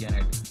സാധനം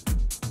ഒട്ടിക്കാനായിട്ട്.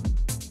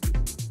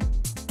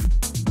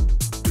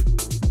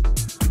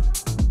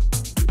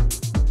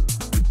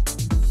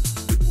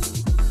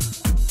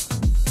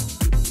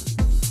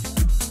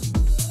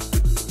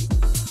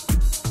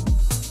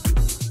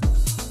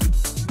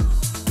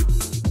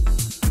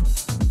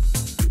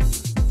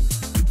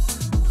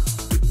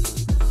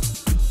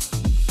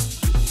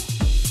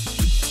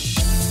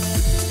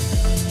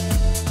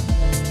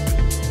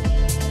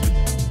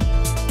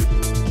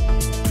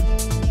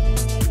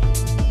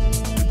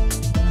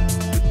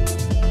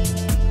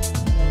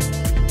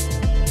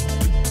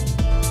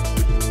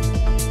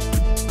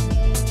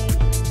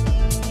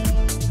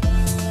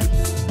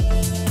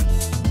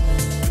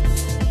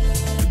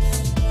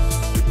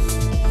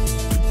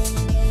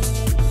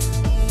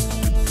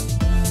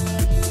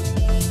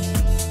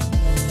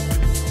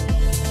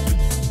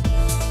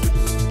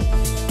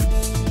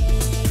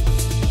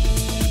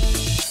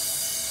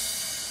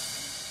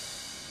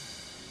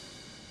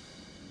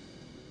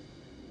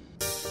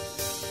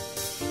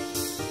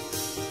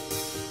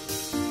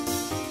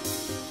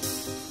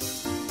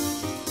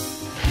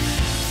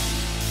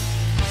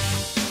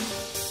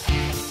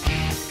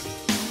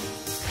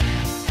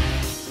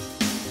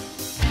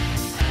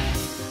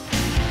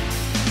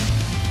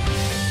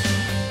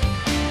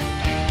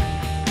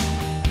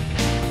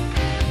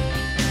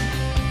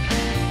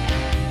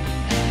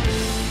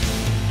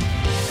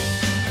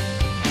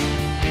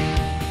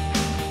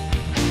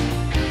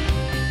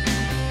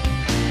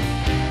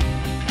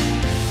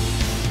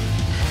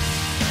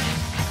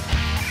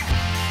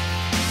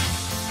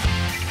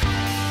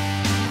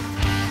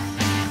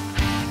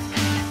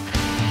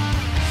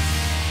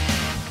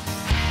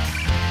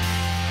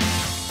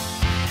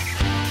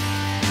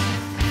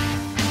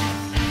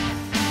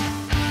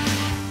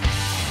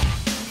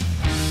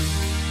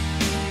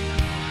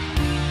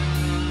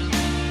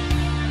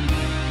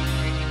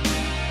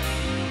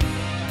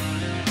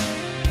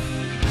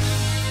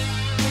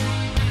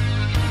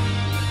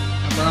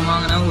 നമ്മൾ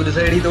അങ്ങനെ ഒരു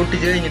സൈഡിൽ ഇത്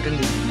ഒട്ടിച്ച്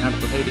കഴിഞ്ഞിട്ടുണ്ട്. ഇനി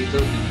അടുത്ത സൈഡിൽ ഇത്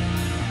ഒട്ടിക്കും.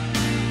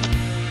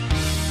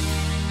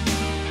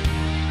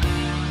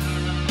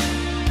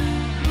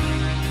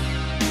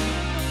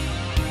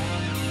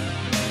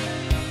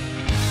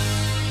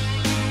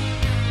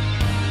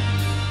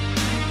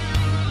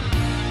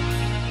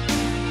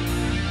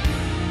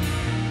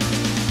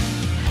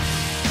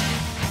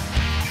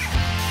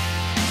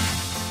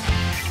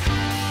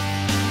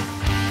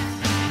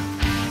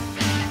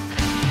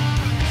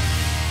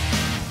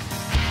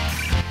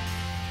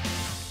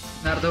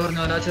 നേരത്തെ പറഞ്ഞ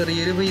പോലെ ആ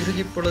ചെറിയൊരു പീസ്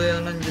ഇപ്പോഴുള്ളത്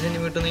 5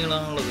 സെൻറ്റിമീറ്റർ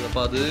നീളമാണുള്ളത്.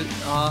 അപ്പോൾ അത്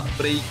ആ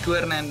ബ്രേക്ക്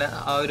വരണതിൻ്റെ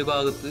ആ ഒരു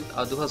ഭാഗത്ത്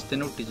അത് ഫസ്റ്റ്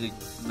തന്നെ ഒട്ടിച്ച്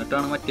വയ്ക്കും.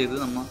 എന്നിട്ടാണ് മറ്റേത്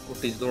നമ്മൾ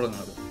ഒട്ടിച്ച്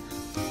തുടങ്ങുന്നത്.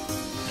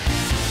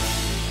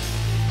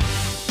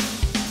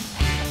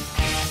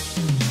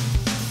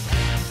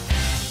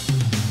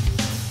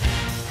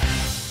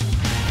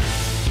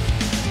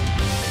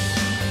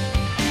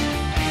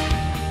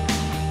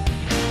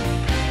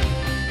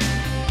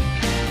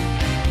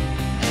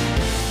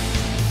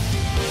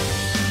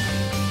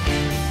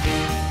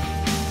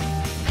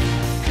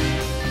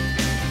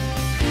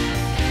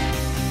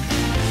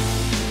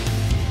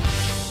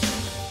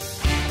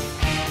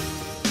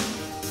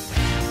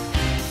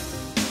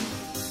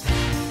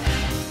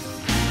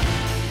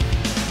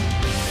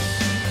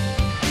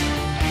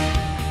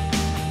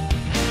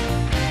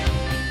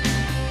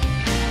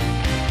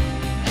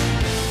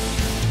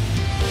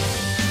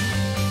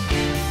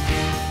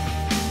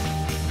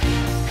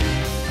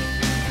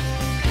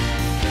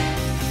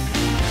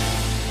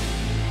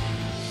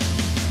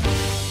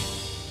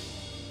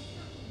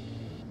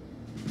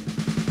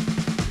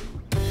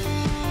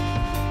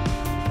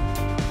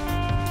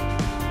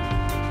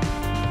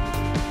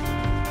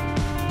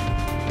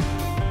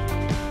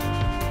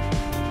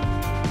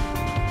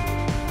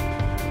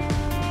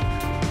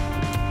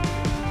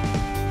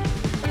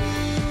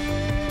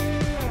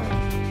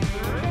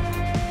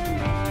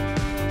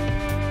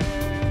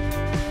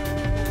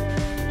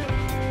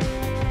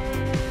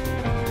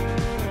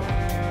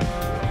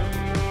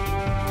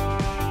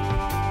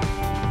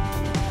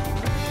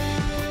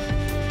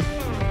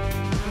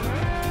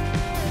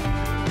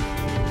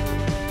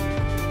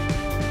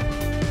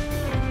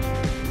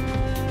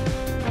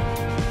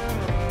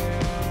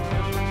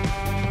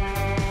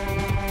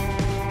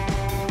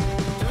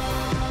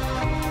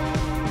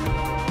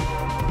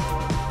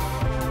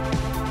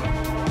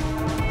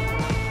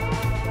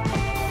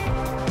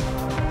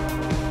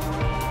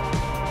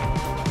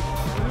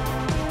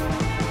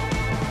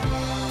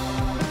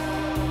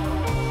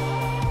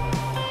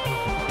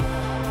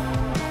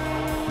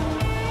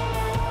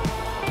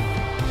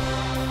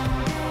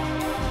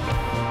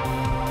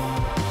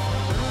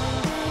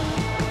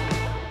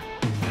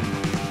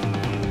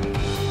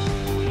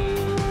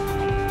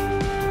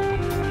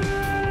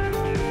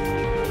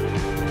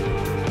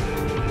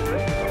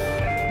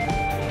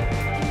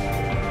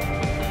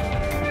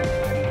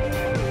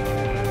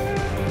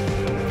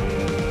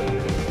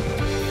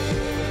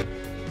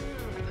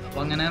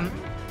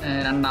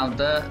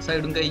 രണ്ടാമത്തെ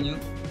സൈഡും കഴിഞ്ഞു.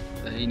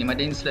 ഇനി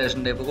മറ്റേ ഇൻസ്റ്റലേഷൻ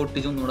ടേപ്പ്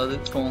കൊട്ടിച്ച് ഒന്നുകൂടെ അത്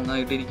സ്ട്രോങ്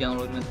ആയിട്ട്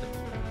ഇരിക്കാനുള്ളൊരു മെത്തേഡ്.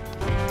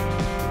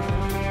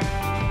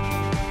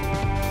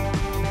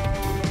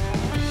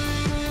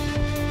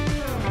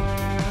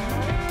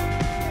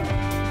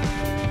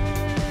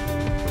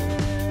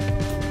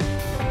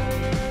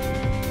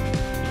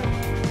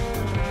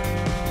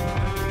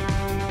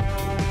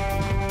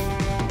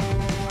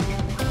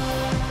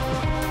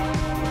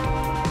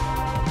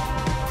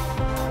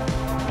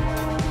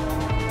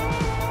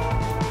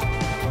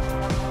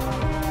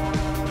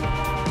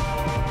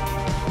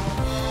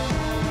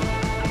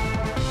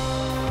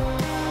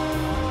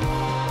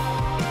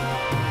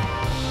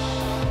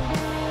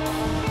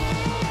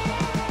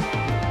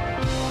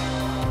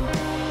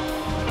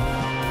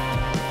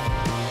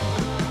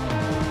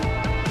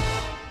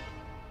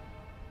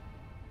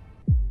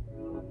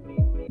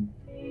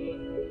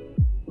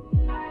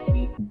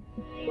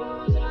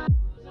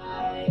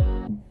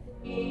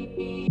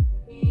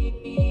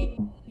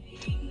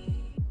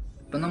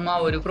 ഇപ്പം നമ്മൾ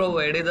അവർ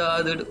പ്രൊവൈഡ് ചെയ്ത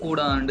അത്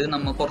കൂടാണ്ട്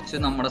നമ്മൾ കുറച്ച്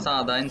നമ്മുടെ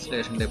സാധാ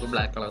ഇൻസ്റ്റലേഷൻ ടൈപ്പ്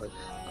ബ്ലാക്ക് കളർ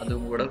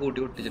അതും കൂടെ കൂട്ടി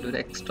ഒട്ടിച്ചിട്ട് ഒരു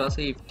എക്സ്ട്രാ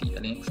സേഫ്റ്റി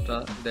അല്ലെങ്കിൽ എക്സ്ട്രാ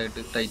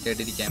ഇതായിട്ട് ടൈറ്റ്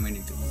ആയിട്ട് ഇരിക്കാൻ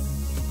വേണ്ടിയിട്ട്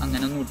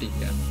അങ്ങനെ ഒന്ന്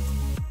ഒട്ടിക്കുക.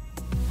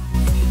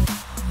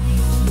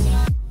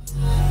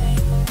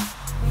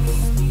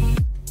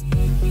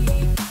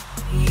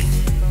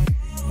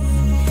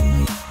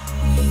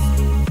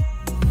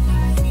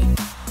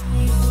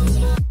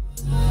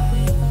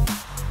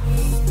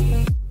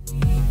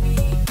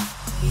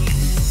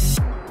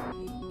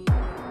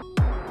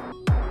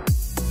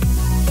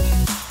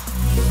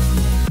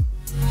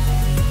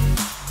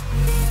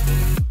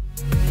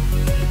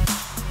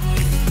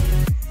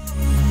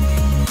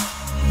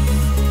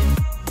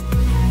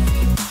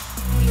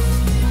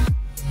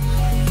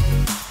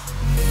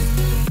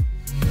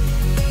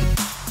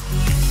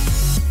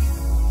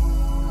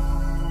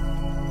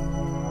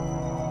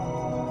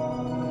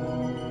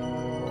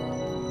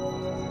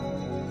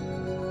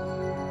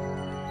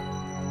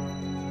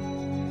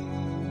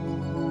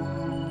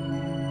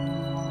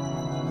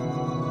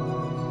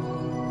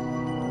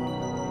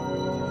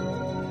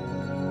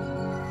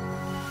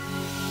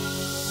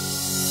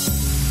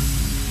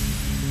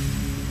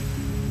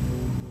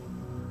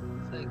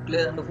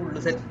 ഏതാണ്ട് ഫുള്ള്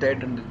സെറ്റ്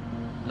ആയിട്ടുണ്ട്,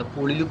 നല്ല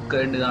പൊളി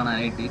ലുക്കായിട്ടുണ്ട്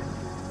കാണാനായിട്ട്.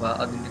 അപ്പോൾ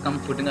അതിൻ്റെ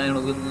കംഫർട്ടും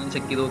കാര്യങ്ങളൊക്കെ ഒന്ന്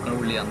ചെക്ക് ചെയ്ത് നോക്കണം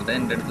പുള്ളി. എന്നിട്ട്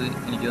എൻ്റെ അടുത്ത്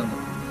എനിക്ക് തന്നു.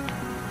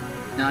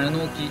 ഞാനും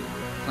നോക്കി,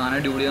 സാധനം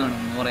അടിപൊളിയാണ്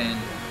എന്ന്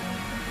പറയാനില്ല.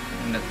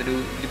 ഇന്നത്തെ ഒരു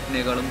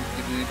ലിപ്പിനേക്കാളും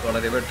ഇത്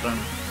വളരെ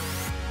ബെറ്ററാണ്.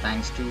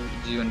 Thanks to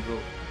Jeevan bro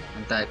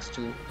and thanks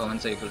to Pawan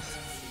cycles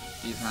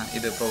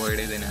ഇത് പ്രൊവൈഡ്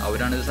ചെയ്തതിന്.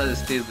 അവരാണ് ഇത്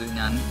സജസ്റ്റ് ചെയ്തത്.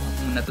 ഞാൻ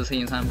മുന്നത്തെ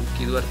സെയിം സാധനം ബുക്ക്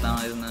ചെയ്ത്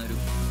വരുത്താമായിരുന്ന ഒരു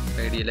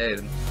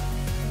ഐഡിയയിലായിരുന്നു.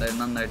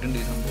 എന്തായാലും നന്നായിട്ടുണ്ട്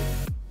ഈ സംഭവം.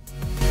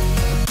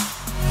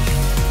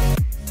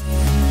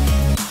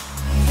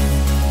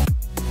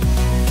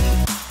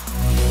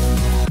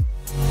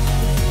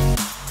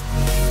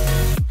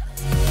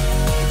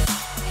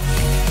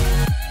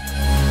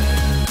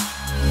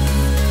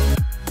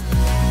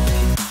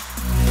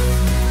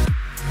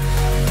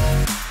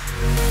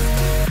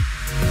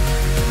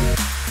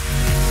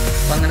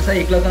 അങ്ങനെ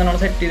സൈക്കിളൊക്കെ നമ്മൾ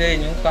സെറ്റ് ചെയ്ത്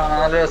കഴിഞ്ഞു.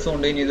 കാണാൻ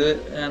രസമുണ്ട്. ഇനി ഇത്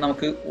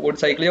നമുക്ക്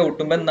സൈക്കിൾ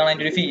ചവിട്ടുമ്പോൾ എന്താണ്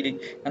അതിൻ്റെ ഒരു ഫീലിംഗ്,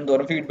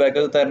 എന്തോരം ഫീഡ്ബാക്ക്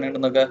അത്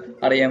തരണുണ്ടെന്നൊക്കെ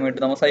അറിയാൻ വേണ്ടി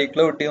നമ്മൾ സൈക്കിൾ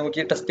ചവിട്ടി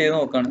നോക്കി ടെസ്റ്റ് ചെയ്ത്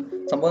നോക്കുകയാണ്.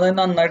 സംഭവം തന്നെ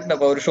നന്നായിട്ടുണ്ട്.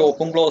 അപ്പോൾ ഒരു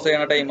ഷോപ്പും ക്ലോസ്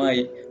ചെയ്യണ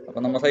ടൈമായി.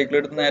 അപ്പോൾ നമ്മൾ സൈക്കിൾ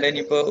എടുത്ത് നേരെ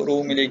ഇനിയിപ്പോൾ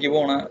റൂമിലേക്ക്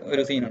പോണ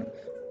ഒരു സീനാണ്.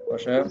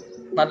 പക്ഷേ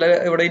നല്ല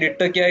ഇവിടെ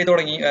ഇരുട്ടൊക്കെ ആയി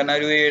തുടങ്ങി. കാരണം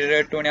ഒരു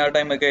 7-8 മണി ആ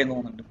ടൈമൊക്കെ ആയി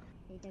തോന്നുന്നുണ്ട്.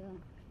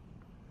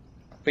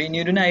 അപ്പോൾ ഇനി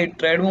ഒരു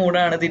നൈറ്റ് റൈഡ്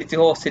മൂഡാണ് തിരിച്ച്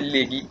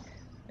ഹോസ്റ്റലിലേക്ക്.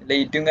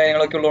 ലൈറ്റും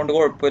കാര്യങ്ങളൊക്കെ ഉള്ളതുകൊണ്ട്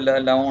കുഴപ്പമില്ല,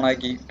 എല്ലാം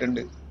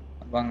ഓണാക്കിയിട്ടുണ്ട്.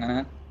 അപ്പം അങ്ങനെ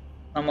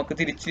നമുക്ക്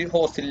തിരിച്ച്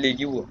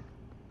ഹോസ്റ്റലിലേക്ക് പോവാം.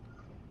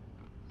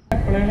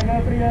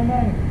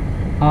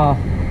 ആ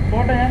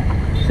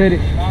ശരി.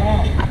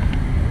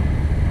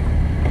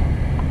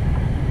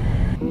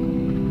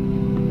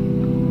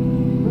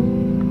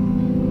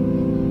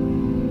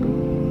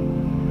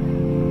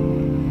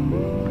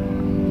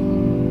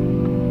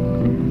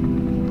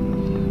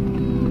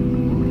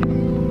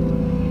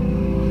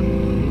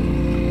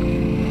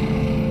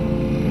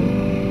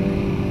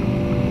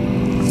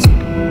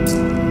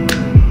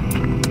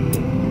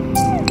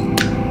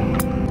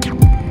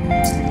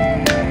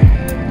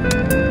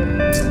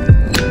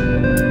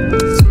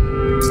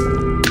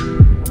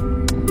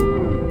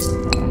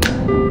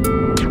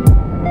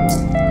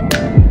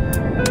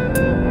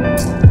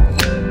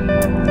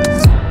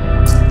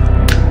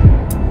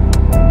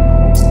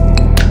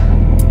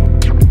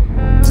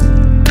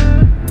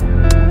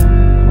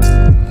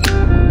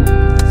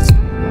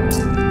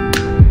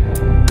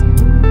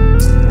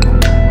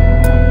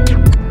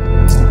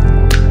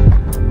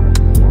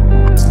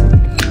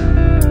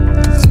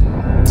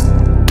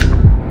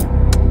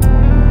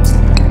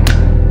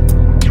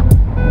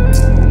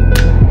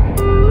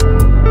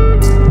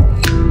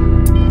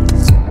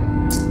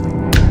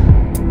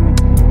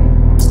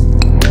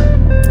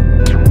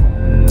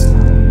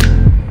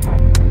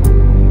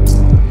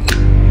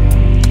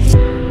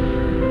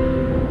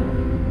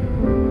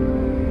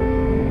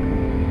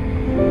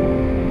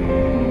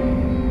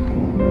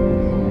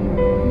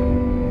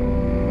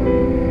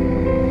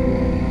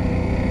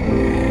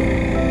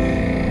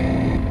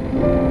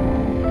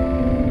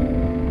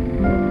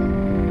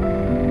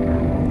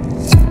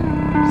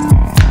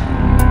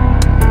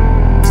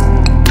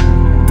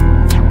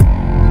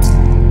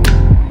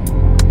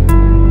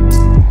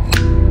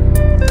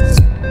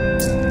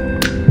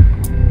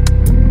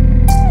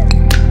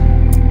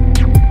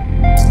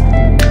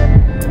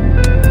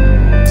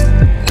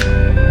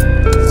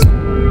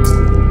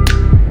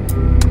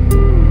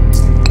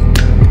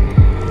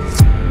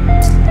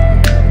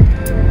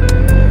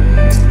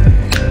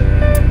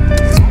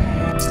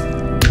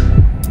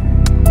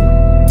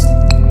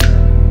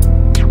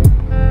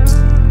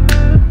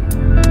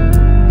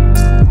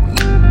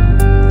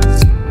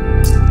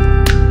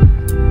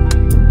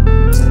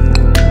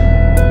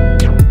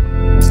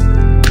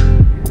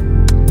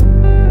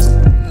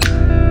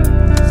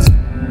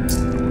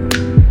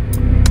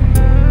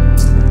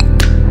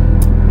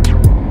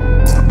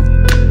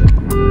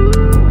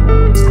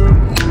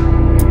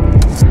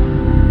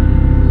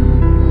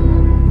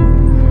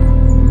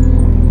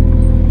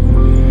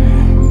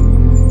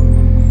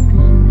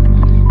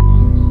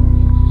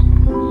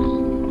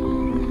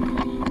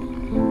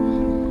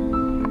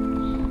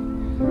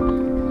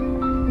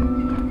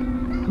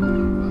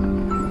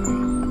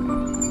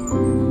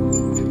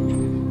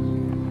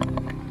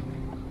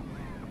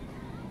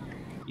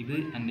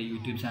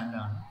 യൂട്യൂബ്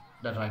ചാനലാണ്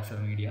ദ ഡ്രാഗ്സ്റ്റർ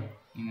മീഡിയ.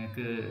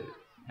 നിങ്ങൾക്ക്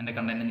എൻ്റെ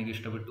കണ്ടന്റ് നിങ്ങൾക്ക്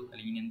ഇഷ്ടപ്പെട്ടു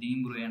അല്ലെങ്കിൽ എന്തെങ്കിലും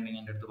ഇമ്പ്രൂവ് ചെയ്യാണ്ടെങ്കിൽ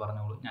എൻ്റെ അടുത്ത്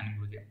പറഞ്ഞോളൂ, ഞാൻ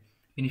ഇമ്പ്രൂവ് ചെയ്യാം.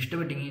 പിന്നെ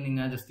ഇഷ്ടപ്പെട്ടെങ്കിൽ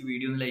നിങ്ങൾ ജസ്റ്റ്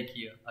വീഡിയോ ഒന്ന് ലൈക്ക്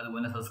ചെയ്യുക,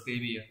 അതുപോലെ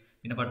സബ്സ്ക്രൈബ് ചെയ്യുക.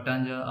 പിന്നെ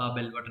പട്ടാഞ്ച ആ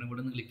ബെൽ ബട്ടൺ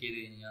കൂടെ ഒന്ന് ക്ലിക്ക് ചെയ്ത്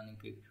കഴിഞ്ഞാൽ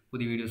നിങ്ങൾക്ക്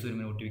പുതിയ വീഡിയോസ്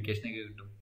വരുമ്പോൾ നോട്ടിഫിക്കേഷനൊക്കെ കിട്ടും.